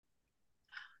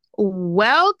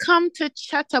Welcome to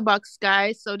Chatterbox,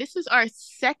 guys. So, this is our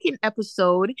second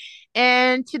episode,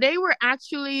 and today we're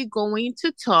actually going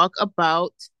to talk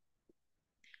about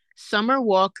Summer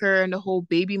Walker and the whole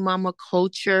baby mama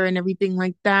culture and everything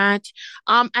like that.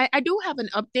 I do have an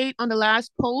update on the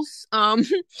last post,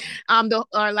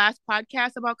 our last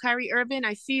podcast about Kyrie Irving.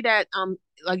 I see that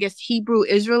I guess Hebrew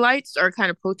Israelites are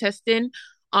kind of protesting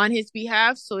on his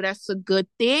behalf, so that's a good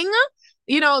thing.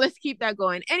 Let's keep that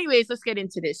going. Anyways, let's get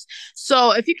into this.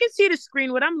 So, if you can see the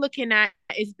screen, what I'm looking at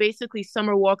is basically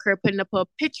Summer Walker putting up a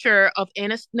picture of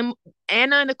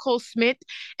Anna Nicole Smith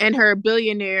and her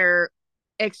billionaire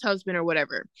ex-husband or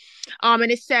whatever.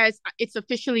 And it says it's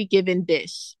officially given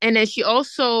this. And then she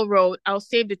also wrote, I'll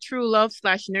save the true love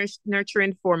slash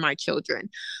nurturing for my children.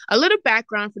 A little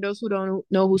background for those who don't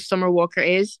know who Summer Walker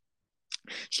is.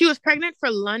 She was pregnant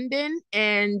for London,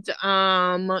 and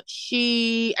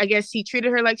she, I guess he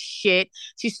treated her like shit.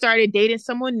 She started dating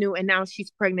someone new, and now she's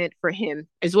pregnant for him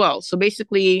as well. So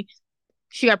basically,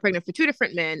 she got pregnant for two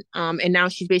different men. And now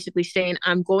she's basically saying,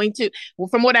 I'm going to, well,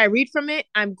 from what I read from it,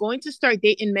 I'm going to start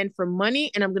dating men for money,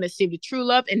 and I'm going to save the true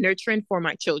love and nurturing for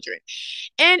my children.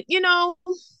 And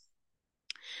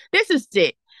this is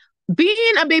it.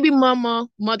 Being a baby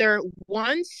mother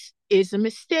once is a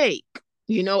mistake.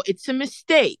 It's a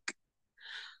mistake.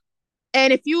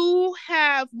 And if you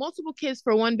have multiple kids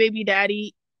for one baby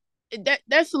daddy,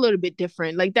 that's a little bit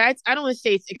different. Like, that's, I don't want to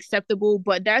say it's acceptable,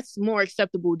 but that's more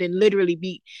acceptable than literally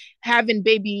be having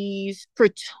babies for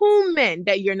two men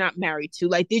that you're not married to.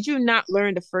 Like, did you not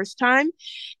learn the first time?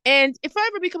 And if I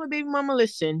ever become a baby mama,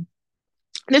 listen,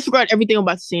 disregard everything I'm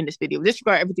about to say in this video.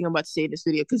 Disregard everything I'm about to say in this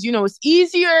video, because it's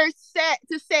easier set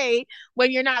to say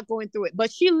when you're not going through it.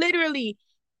 But she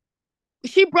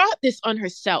brought this on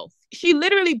herself. She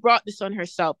literally brought this on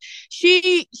herself.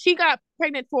 She got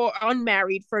pregnant for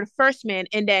unmarried for the first man,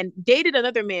 and then dated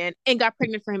another man and got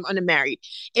pregnant for him unmarried.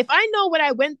 If I know what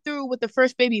I went through with the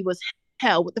first baby was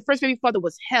hell, with the first baby father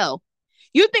was hell,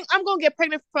 you think I'm gonna get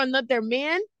pregnant for another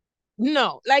man?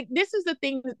 No. Like, this is the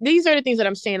thing. These are the things that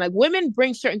I'm saying. Like, women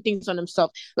bring certain things on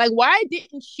themselves. Like, why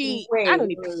didn't she? I Wait, don't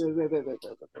even.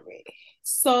 wait.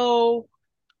 So,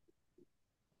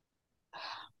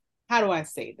 how do I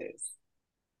say this?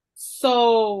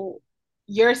 So,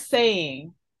 you're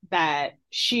saying that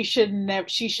she shouldn't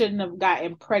have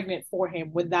gotten pregnant for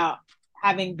him without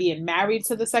having been married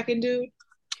to the second dude?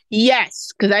 Yes,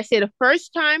 because I say the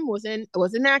first time was an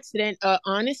accident, a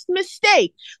honest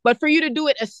mistake. But for you to do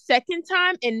it a second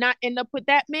time and not end up with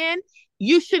that man,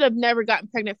 you should have never gotten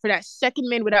pregnant for that second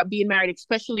man without being married,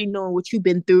 especially knowing what you've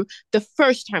been through the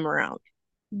first time around.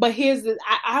 But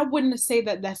I wouldn't say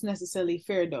that that's necessarily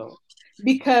fair though,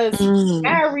 because Mm.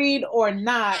 married or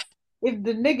not, if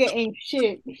the nigga ain't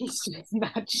shit, he's just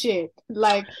not shit.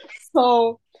 Like,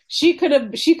 so she could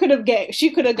have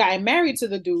gotten married to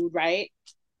the dude, right?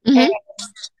 And Mm-hmm.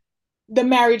 the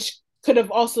marriage could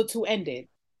have also too ended.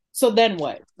 So then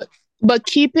what? But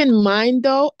keep in mind,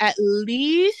 though, at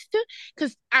least,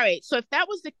 because, all right, so if that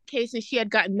was the case and she had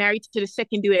gotten married to the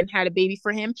second dude and had a baby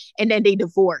for him, and then they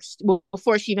divorced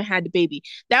before she even had the baby,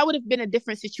 that would have been a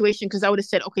different situation, because I would have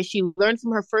said, okay, she learned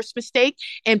from her first mistake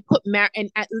and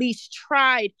and at least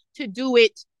tried to do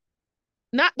it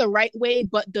not the right way,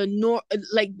 but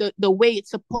like the way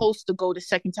it's supposed to go the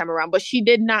second time around. But she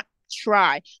did not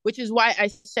try, which is why I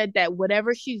said that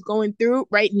whatever she's going through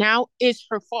right now is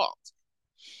her fault.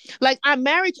 Like, our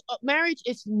marriage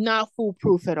is not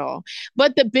foolproof at all,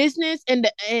 but the business and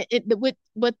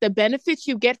the benefits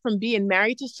you get from being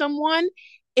married to someone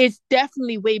is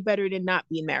definitely way better than not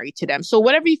being married to them. So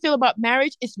whatever you feel about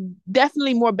marriage, it's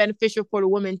definitely more beneficial for the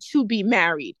woman to be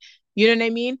married. You know what I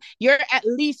mean? You're at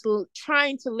least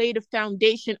trying to lay the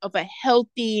foundation of a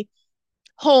healthy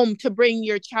home to bring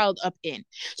your child up in.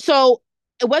 So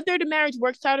whether the marriage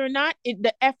works out or not,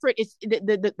 the effort is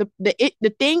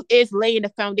the thing is laying the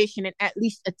foundation and at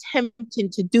least attempting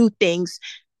to do things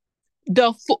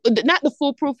not the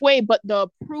foolproof way, but the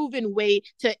proven way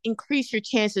to increase your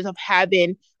chances of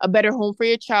having a better home for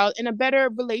your child and a better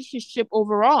relationship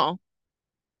overall.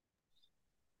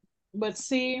 But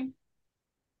see,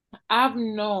 I've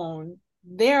known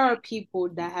there are people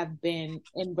that have been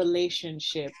in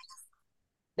relationships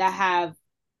that have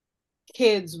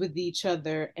kids with each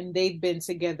other and they've been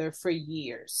together for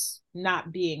years, not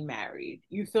being married.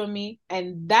 You feel me?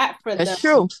 And that for That's them,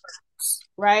 true.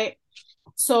 right?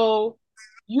 So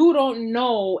you don't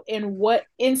know in what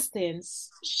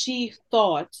instance she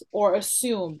thought or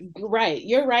assumed. Right,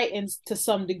 you're right. In to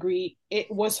some degree, it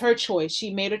was her choice.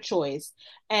 She made a choice,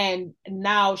 and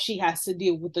now she has to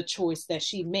deal with the choice that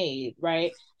she made.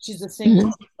 Right, she's Mm-hmm.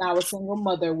 now a single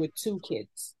mother with two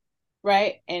kids.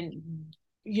 right? And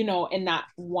and not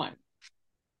one.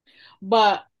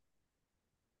 But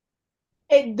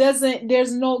it doesn't,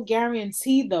 there's no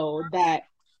guarantee though that,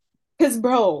 because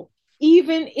bro,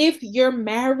 even if you're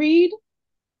married,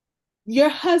 your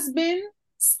husband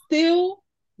still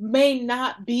may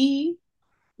not be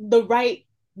the right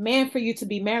man for you to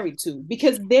be married to,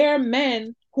 because there are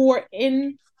men who are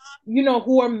in,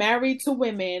 who are married to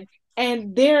women,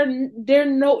 and they're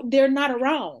not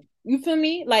around. You feel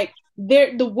me? Like,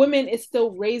 the woman is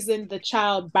still raising the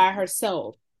child by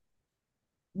herself.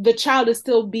 The child is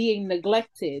still being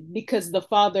neglected because the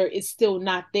father is still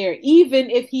not there, even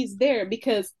if he's there.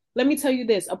 Because let me tell you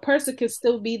this, a person can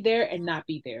still be there and not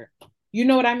be there. You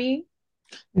know what I mean?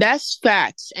 That's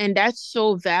facts, and that's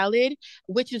so valid,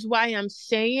 which is why I'm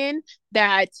saying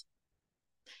that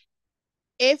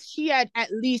if she had at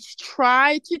least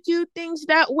tried to do things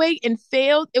that way and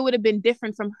failed, it would have been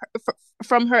different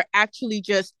from her actually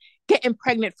just getting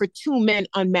pregnant for two men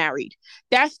unmarried.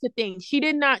 That's the thing. She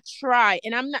did not try.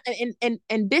 And I'm not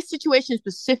and this situation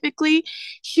specifically,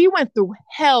 she went through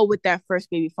hell with that first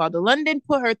baby father. London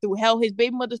put her through hell. His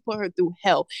baby mothers put her through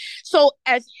hell. So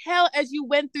as hell as you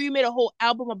went through, you made a whole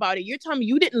album about it. You're telling me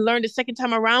you didn't learn the second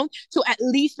time around to at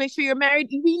least make sure you're married?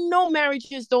 We know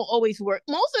marriages don't always work.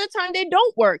 Most of the time they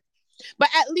don't work. But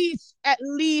at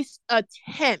least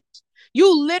attempt.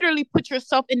 You literally put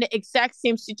yourself in the exact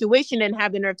same situation and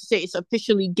have the nerve to say it's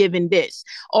officially given this,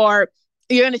 or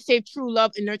you're going to save true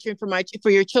love and nurturing for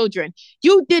your children.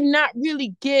 You did not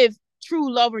really give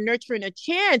true love or nurturing a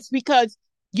chance, because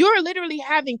you're literally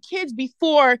having kids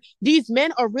before these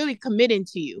men are really committing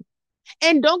to you.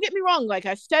 And don't get me wrong, like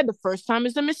I said, the first time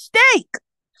is a mistake.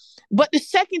 But the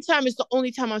second time is the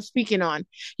only time I'm speaking on.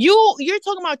 You're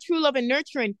talking about true love and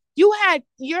nurturing. You had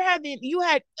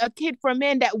a kid for a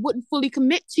man that wouldn't fully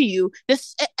commit to you.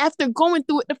 This after going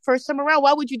through it the first time around.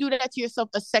 Why would you do that to yourself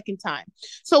a second time?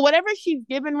 So whatever she's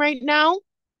given right now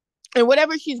and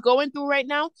whatever she's going through right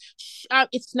now,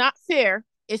 it's not fair.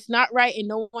 It's not right, and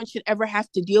no one should ever have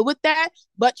to deal with that.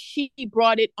 But she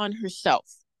brought it on herself.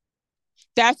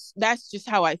 That's just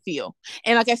how I feel.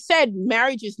 And like I said,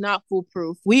 marriage is not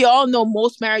foolproof. We all know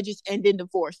most marriages end in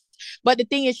divorce. But the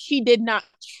thing is, she did not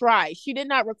try. She did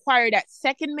not require that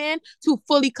second man to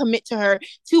fully commit to her,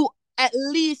 to at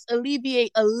least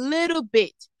alleviate a little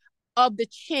bit of the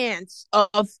chance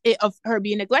of her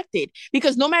being neglected.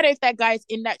 Because no matter if that guy is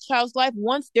in that child's life,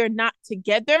 once they're not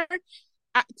together,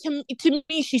 to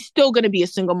me, she's still going to be a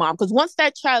single mom, because once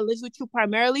that child lives with you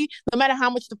primarily, no matter how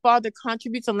much the father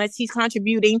contributes, unless he's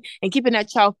contributing and keeping that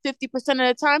child 50% of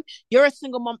the time, you're a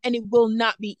single mom and it will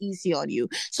not be easy on you.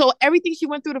 So everything she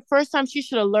went through the first time, she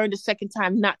should have learned the second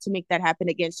time not to make that happen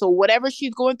again. So whatever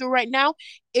she's going through right now,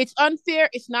 it's unfair,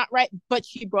 it's not right, but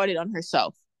she brought it on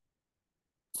herself.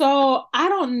 So I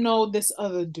don't know this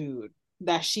other dude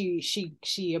that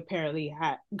she apparently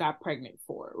had got pregnant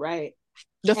for, right?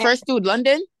 The And first dude,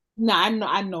 London. no,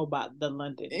 I know about the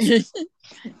London shit.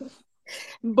 The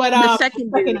But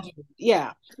second second dude. dude,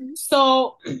 yeah.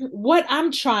 So what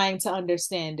I'm trying to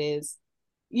understand is,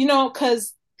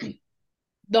 because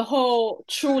the whole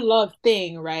true love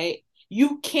thing, right?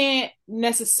 You can't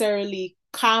necessarily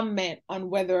comment on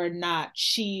whether or not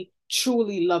she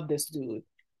truly loved this dude,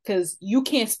 because you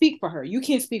can't speak for her. You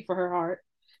can't speak for her heart.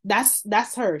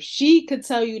 That's her. She could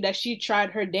tell you that she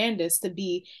tried her damnedest to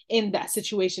be in that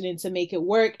situation and to make it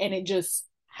work, and it just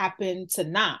happened to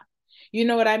not. You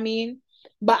know what I mean?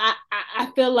 But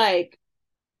I feel like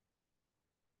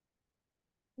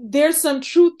there's some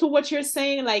truth to what you're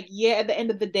saying. Like, yeah, at the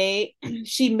end of the day,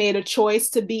 she made a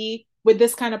choice to be with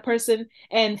this kind of person.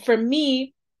 And for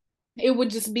me, it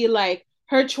would just be like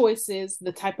her choices,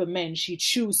 the type of men she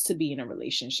choose to be in a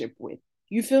relationship with.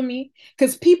 You feel me?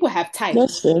 Because people have types.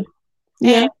 That's fair.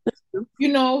 And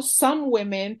Yeah. some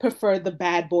women prefer the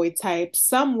bad boy type.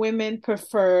 Some women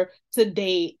prefer to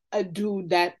date a dude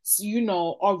that's,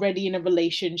 already in a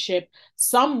relationship.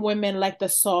 Some women like the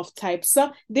soft type.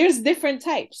 There's different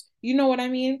types. You know what I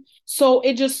mean? So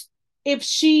it just, if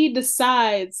she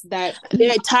decides that,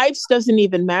 Their types doesn't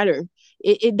even matter.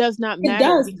 It does not it matter,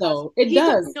 does because though. It he could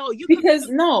does. no, you could be Because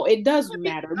no, it you does could be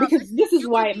matter. Because this is you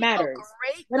why could it be a matters.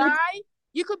 great Let me guy.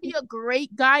 You could be a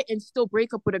great guy and still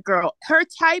break up with a girl. Her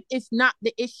type is not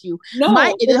the issue.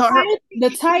 My No, her only the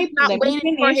issue is type, not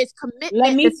waiting for his let commitment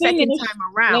the me second finish, time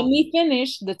around.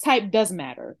 the type does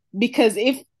matter. Because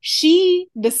if she,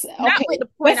 this, Not okay, with the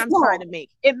point let's I'm trying go. to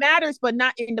make. It matters, but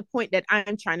not in the point that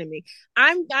I'm trying to make.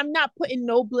 I'm not putting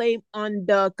no blame on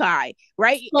the guy,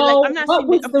 right? Like I'm So not what saying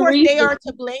that, was of the course they reason? are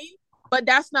to blame. But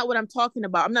that's not what I'm talking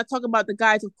about. I'm not talking about the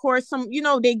guys. Of course, some,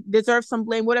 they deserve some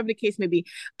blame, whatever the case may be.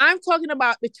 I'm talking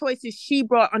about the choices she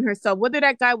brought on herself. Whether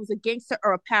that guy was a gangster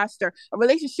or a pastor, a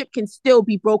relationship can still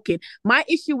be broken. My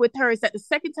issue with her is that the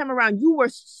second time around, you were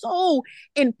so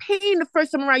in pain the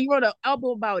first time around. You wrote an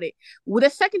album about it. Well, the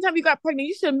second time you got pregnant,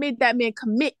 you should have made that man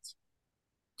commit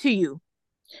to you.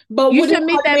 But You would it should have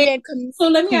made have that made, man commit so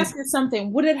let me to you. ask you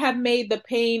something. Would it have made the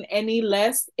pain any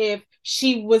less if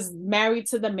she was married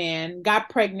to the man, got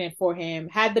pregnant for him,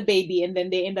 had the baby, and then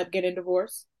they end up getting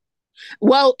divorced?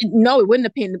 Well, no, it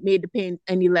wouldn't have made the pain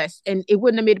any less, and it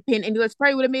wouldn't have made the pain any less.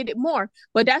 Probably would have made it more.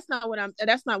 But that's not what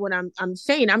I'm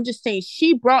saying. I'm just saying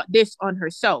she brought this on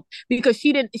herself because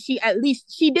she didn't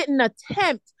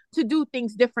attempt to do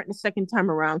things different the second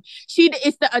time around.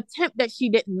 It's the attempt that she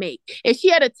didn't make. If she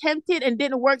had attempted and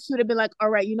didn't work, she would have been like, all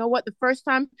right, you know what? The first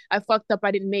time I fucked up,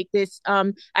 I didn't make this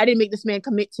man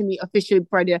commit to me officially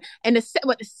before I did.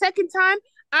 But the second time,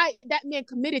 that man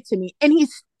committed to me and he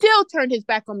still turned his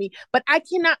back on me. But I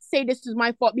cannot say this is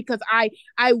my fault because I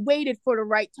waited for the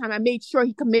right time. I made sure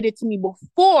he committed to me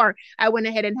before I went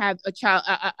ahead and had a child,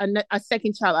 a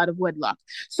second child out of wedlock.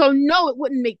 So no, it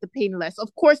wouldn't make the pain less.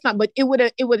 Of course not. But it would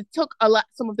have took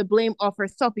some of the blame off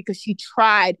herself because she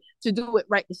tried to do it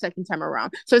right the second time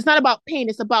around. So it's not about pain.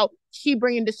 It's about she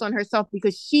bringing this on herself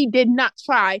because she did not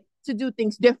try to do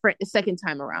things different the second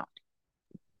time around.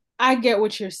 I get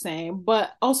what you're saying,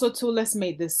 but also too, let's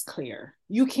make this clear.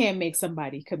 You can't make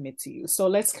somebody commit to you. So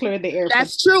let's clear the air for that.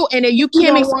 That's true. And if you You can't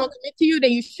know make what? someone commit to you,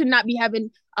 then you should not be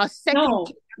having a second No,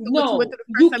 kid after what you went no, through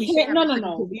the first you time. You shouldn't can't. have No, a no, second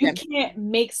no. kid with You them. can't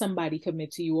make somebody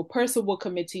commit to you. A person will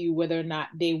commit to you whether or not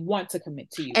they want to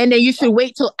commit to you. And then you should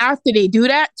wait till after they do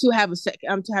that to have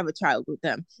a child with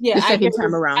them Yeah, the second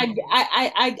time around.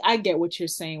 I get what you're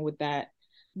saying with that,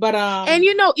 but And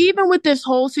even with this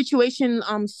whole situation,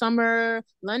 Summer,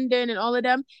 London, and all of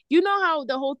them, you know how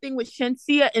the whole thing with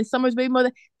Shenseea and Summer's baby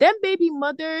mother,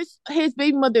 his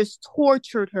baby mothers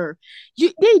tortured her.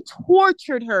 They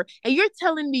tortured her, and you're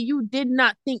telling me you did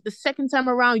not think the second time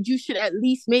around you should at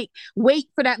least wait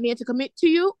for that man to commit to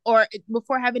you or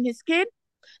before having his kid?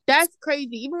 That's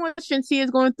crazy. Even what Shenseea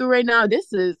is going through right now,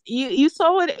 this is you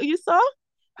saw what you saw?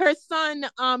 Her son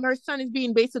is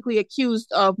being basically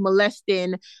accused of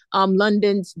molesting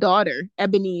London's daughter,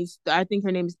 Ebony's, I think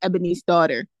her name is Ebony's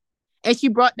daughter. And she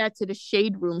brought that to the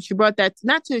shade room. She brought that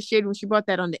not to the shade room, she brought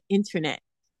that on the internet.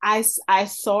 I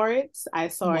saw it. I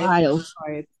saw it. Wild. I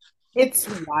saw it. It's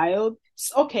wild.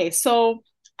 Okay, so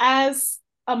as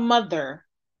a mother,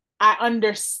 I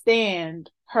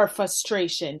understand her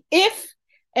frustration. If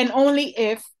and only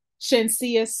if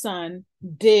Shensea's son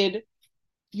did,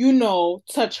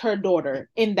 touch her daughter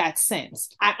in that sense.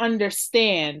 I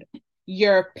understand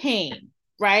your pain,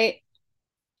 right?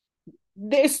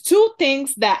 There's two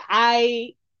things that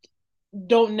I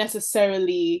don't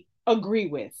necessarily agree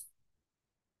with.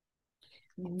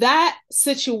 That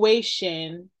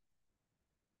situation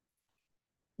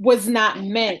was not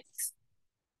meant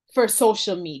for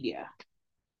social media.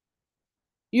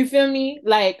 You feel me?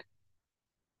 Like,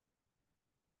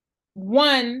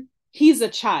 one, he's a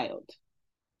child.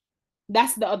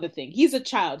 That's the other thing. He's a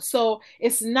child. So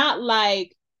it's not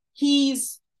like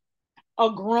he's a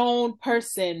grown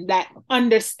person that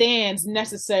understands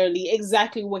necessarily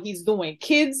exactly what he's doing.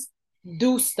 Kids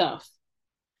do stuff,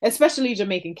 especially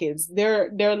Jamaican kids. They're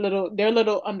a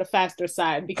little on the faster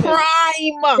side because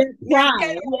Prime. they're They're prime.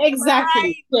 ghetto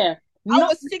Exactly. prime. Yeah. I No.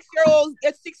 was a 6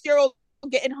 year old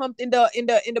getting humped in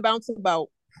the bounce about.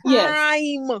 Yes.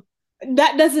 Prime.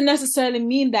 That doesn't necessarily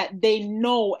mean that they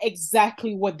know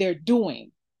exactly what they're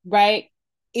doing, right?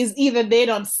 Is either they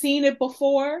don't seen it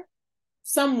before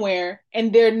somewhere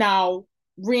and they're now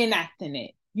reenacting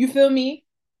it. You feel me?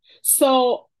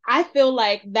 So I feel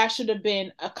like that should have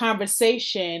been a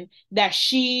conversation that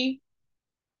she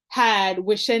had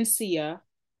with Shenseea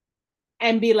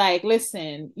and be like,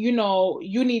 listen, you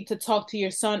need to talk to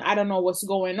your son. I don't know what's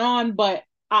going on, but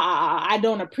I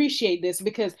don't appreciate this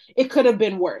because it could have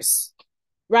been worse,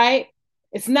 right?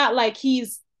 It's not like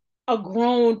he's a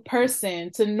grown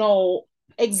person to know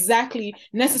exactly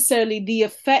necessarily the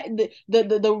effect,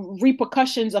 the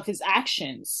repercussions of his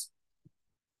actions,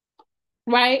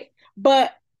 right?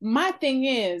 But my thing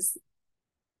is,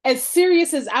 as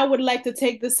serious as I would like to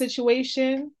take the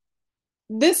situation,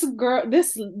 this girl,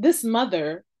 this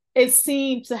mother is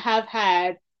seen to have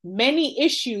had many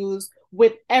issues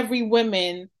with every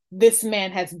woman this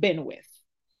man has been with.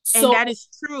 And So that is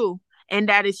true. And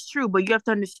that is true. But you have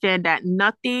to understand that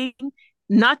nothing,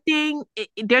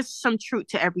 there's some truth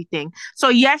to everything. So,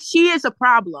 yes, she is a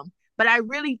problem. But I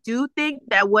really do think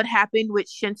that what happened with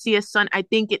Shensea's son, I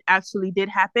think it actually did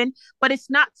happen. But it's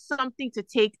not something to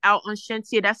take out on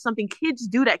Shenseea. That's something kids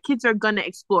do that kids are gonna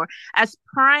explore. As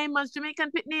prime as Jamaican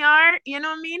Pitney are, you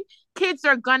know what I mean? Kids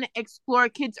are gonna explore,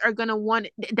 kids are gonna want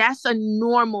it. That's a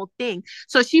normal thing.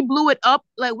 So she blew it up.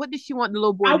 Like, what did she want the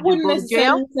little boy I to do? wouldn't Go to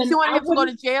jail? necessarily She say wanted him to go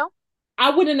to jail? I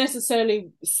wouldn't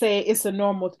necessarily say it's a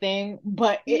normal thing,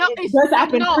 but No, it it's does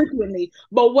happen no. frequently.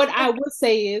 But what I Okay. would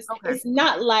say is Okay. it's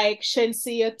not like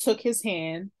Shenseea took his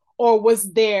hand or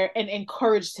was there and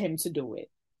encouraged him to do it.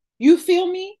 You feel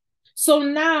me? So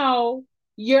now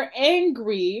you're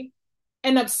angry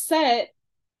and upset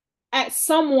at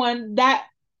someone that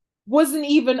wasn't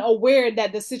even aware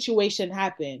that the situation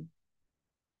happened.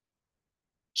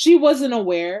 She wasn't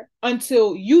aware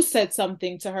until you said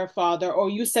something to her father, or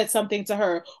you said something to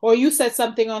her, or you said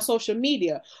something on social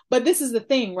media. But this is the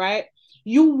thing, right?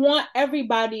 You want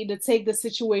everybody to take the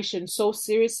situation so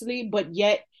seriously, but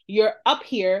yet you're up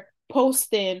here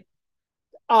posting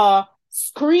uh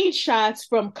screenshots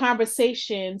from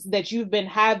conversations that you've been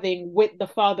having with the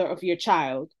father of your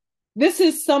child. This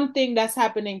is something that's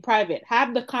happening private.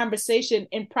 Have the conversation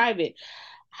in private.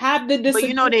 Have the But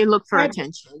you know disagreement they look in for private.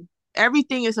 attention.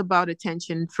 Everything is about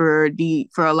attention for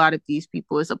a lot of these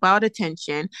people. It's about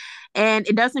attention. And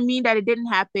it doesn't mean that it didn't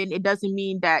happen. It doesn't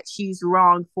mean that she's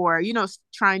wrong for,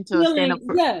 trying to stand up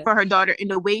Feeling, yeah. for her daughter in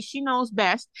the way she knows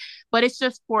best, but it's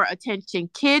just for attention.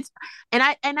 Kids, and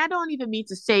I don't even mean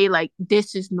to say like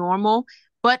this is normal,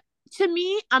 but to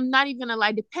me, I'm not even gonna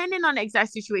lie, depending on the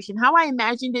exact situation, how I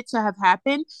imagined it to have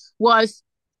happened was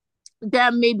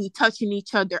them maybe touching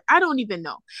each other. I don't even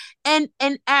know. And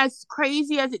as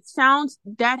crazy as it sounds,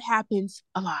 that happens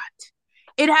a lot.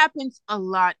 It happens a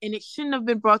lot, and it shouldn't have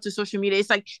been brought to social media. It's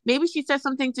like maybe she said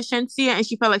something to Shenseea and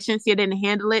she felt like Shenseea didn't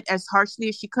handle it as harshly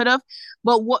as she could have.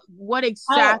 But what how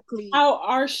exactly? how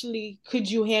harshly could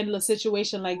you handle a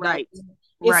situation like that? Right, It's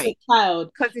a right.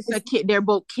 child. Because it's a It's kid. They're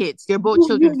both kids. They're both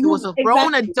children. If it was you a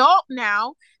grown exactly. adult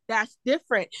now, that's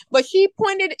different. But she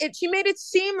pointed it. She made it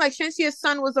seem like Shensea's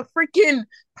son was a freaking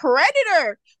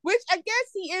predator, which I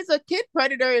guess he is a kid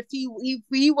predator if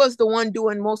he was the one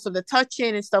doing most of the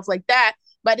touching and stuff like that.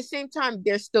 But at the same time,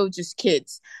 they're still just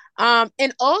kids.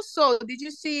 And also, did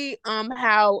you see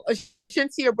how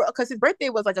Shenseea, because his birthday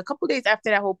was like a couple days after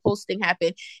that whole posting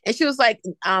happened, and she was like,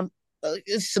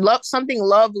 it's love, something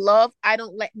love, I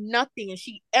don't let nothing, and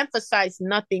she emphasized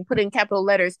nothing, put in capital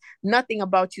letters, nothing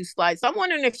about you slide. So I'm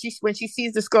wondering if she, when she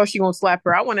sees this girl, she won't slap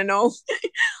her. I want to know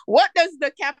what does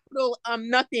the capital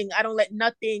nothing, I don't let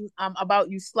nothing about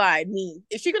you slide mean.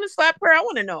 Is she gonna slap her? I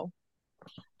want to know.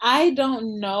 I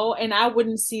don't know, and I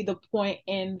wouldn't see the point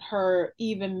in her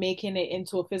even making it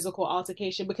into a physical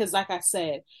altercation because, like I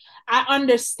said, I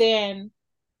understand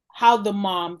how the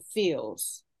mom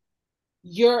feels.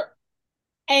 You're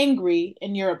angry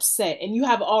and you're upset, and you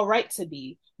have all right to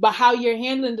be, but how you're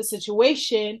handling the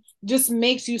situation just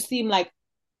makes you seem like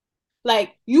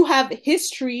you have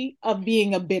history of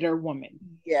being a bitter woman.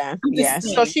 Yeah, I'm just yeah,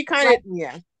 so saying, she kind right? of,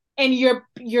 yeah. And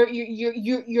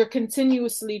you're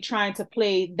continuously trying to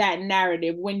play that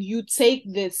narrative when you take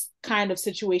this kind of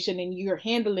situation and you're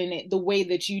handling it the way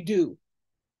that you do.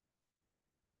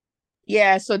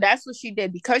 Yeah, so that's what she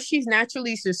did because she's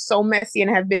naturally just so messy and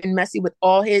have been messy with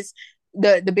all his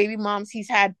the baby moms he's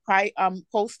had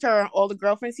post her all the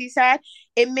girlfriends he's had.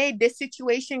 It made this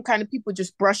situation kind of people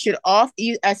just brush it off.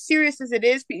 As serious as it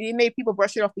is, it made people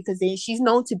brush it off because she's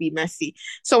known to be messy.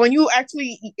 So when you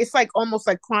actually, it's like almost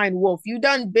like crying wolf. You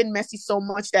done been messy so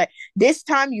much that this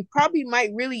time you probably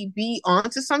might really be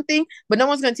onto something, but no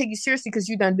one's gonna take you seriously because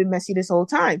you done been messy this whole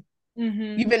time.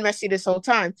 You've Mm-hmm. been messy this whole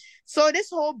time. So this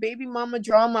whole baby mama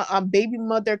drama, baby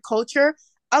mother culture,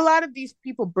 a lot of these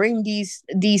people bring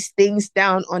these things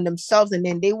down on themselves, and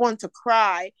then they want to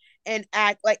cry and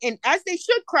act like, and as they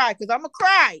should cry, because I'm a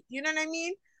cry. You know what I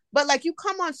mean? But like you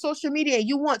come on social media and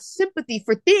you want sympathy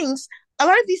for things. A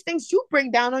lot of these things you bring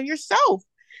down on yourself.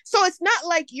 So it's not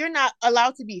like you're not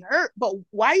allowed to be hurt, but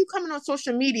why are you coming on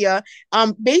social media,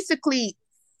 basically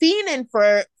fiending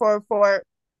for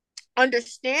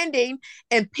understanding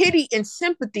and pity and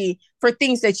sympathy for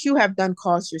things that you have done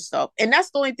caused yourself. And that's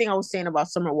the only thing I was saying about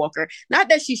Summer Walker. Not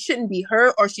that she shouldn't be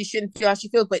hurt or she shouldn't feel how she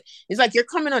feels, but it's like you're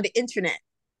coming on the internet.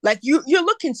 Like you're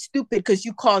looking stupid because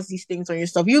you cause these things on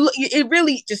yourself. It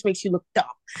really just makes you look dumb.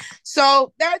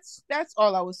 So that's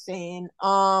all I was saying.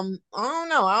 I don't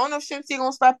know. I don't know if Shenseea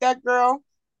gonna slap that girl.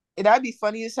 That'd be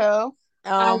funny as hell.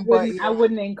 But I yeah.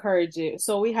 wouldn't encourage it.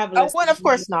 So we have I less wouldn't, of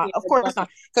course not. here, Of course but not.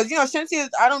 Because Shenseea is,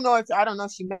 I don't know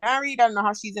if she married. I don't know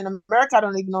how she's in America. I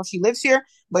don't even know if she lives here.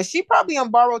 But she probably on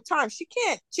borrowed time. She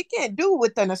can't do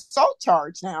with an assault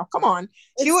charge now. Come on.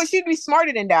 it's She'd be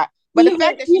smarter than that. But the even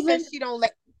fact that she says even she don't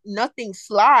let nothing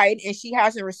slide and she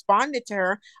hasn't responded to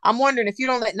her, I'm wondering, if you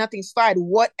don't let nothing slide,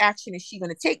 what action is she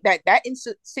going to take? That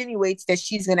insinuates that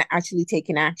she's going to actually take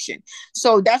an action.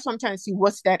 So that's what I'm trying to see.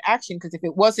 What's that action? Because if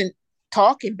it wasn't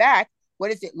talking back,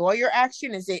 what is it? Lawyer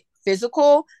action? Is it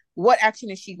physical? What action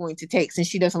is she going to take since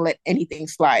she doesn't let anything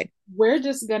slide? we're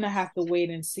just gonna have to wait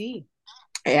and see.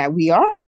 Yeah, we are.